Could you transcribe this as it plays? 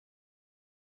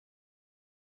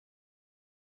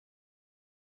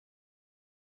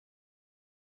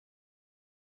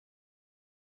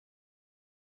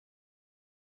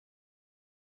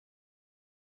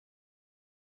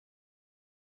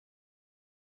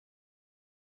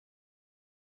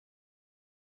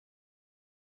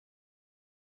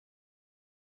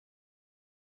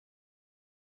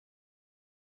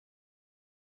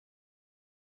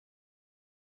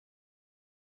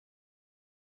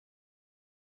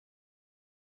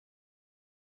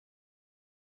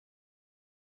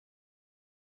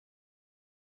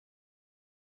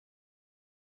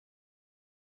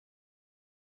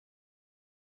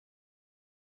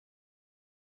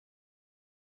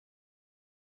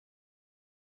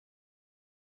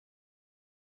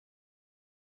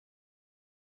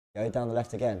Go down the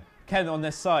left again. Ken on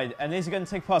this side, and is he going to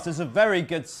take a pass? It's a very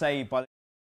good save by...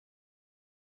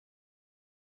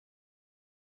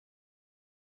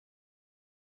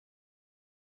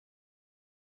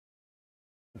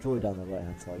 Draw down the right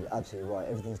hand side, you're absolutely right,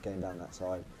 everything's going down that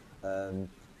side. You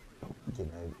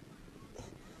know,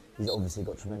 he's obviously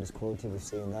got tremendous quality, we've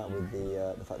seen that with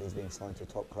the fact that he's being signed to a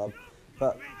top club.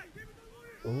 But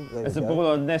there's a ball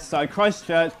on this side,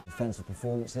 Christchurch. Defensive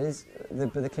performances,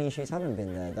 but the clean sheets haven't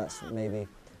been there. That's maybe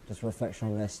just a reflection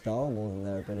on their style more than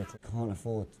their ability. Can't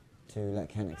afford to let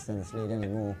Kent extend this lead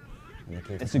anymore.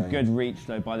 It's a good reach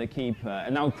though by the keeper,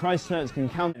 and now Christchurch can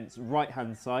count its right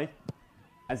hand side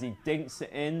as he dinks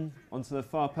it in onto the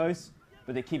far post,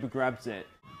 but the keeper grabs it.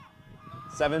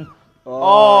 7.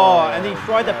 Oh, and he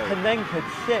tried a Panenka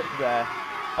chip there,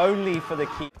 only for the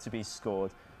keeper to be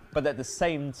scored. But at the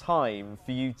same time,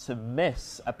 for you to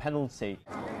miss a penalty.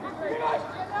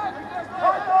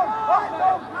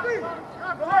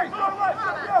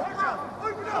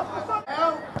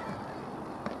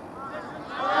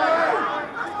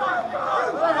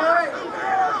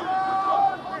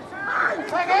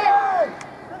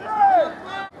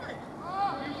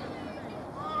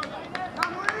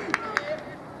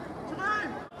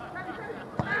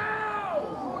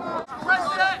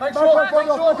 Make sure.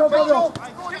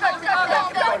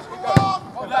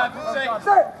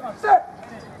 Sit.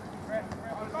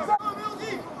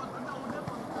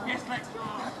 Yes, mate.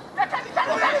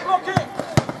 Block it.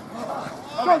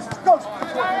 Go.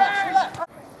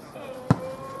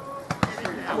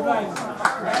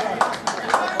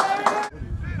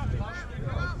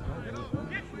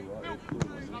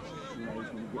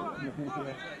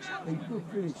 He could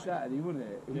finish Saturday, wouldn't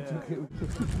it? He took it.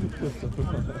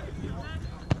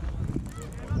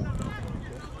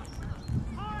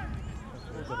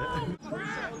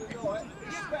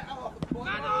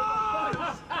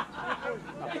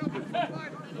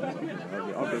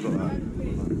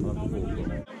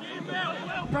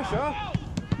 Pressure.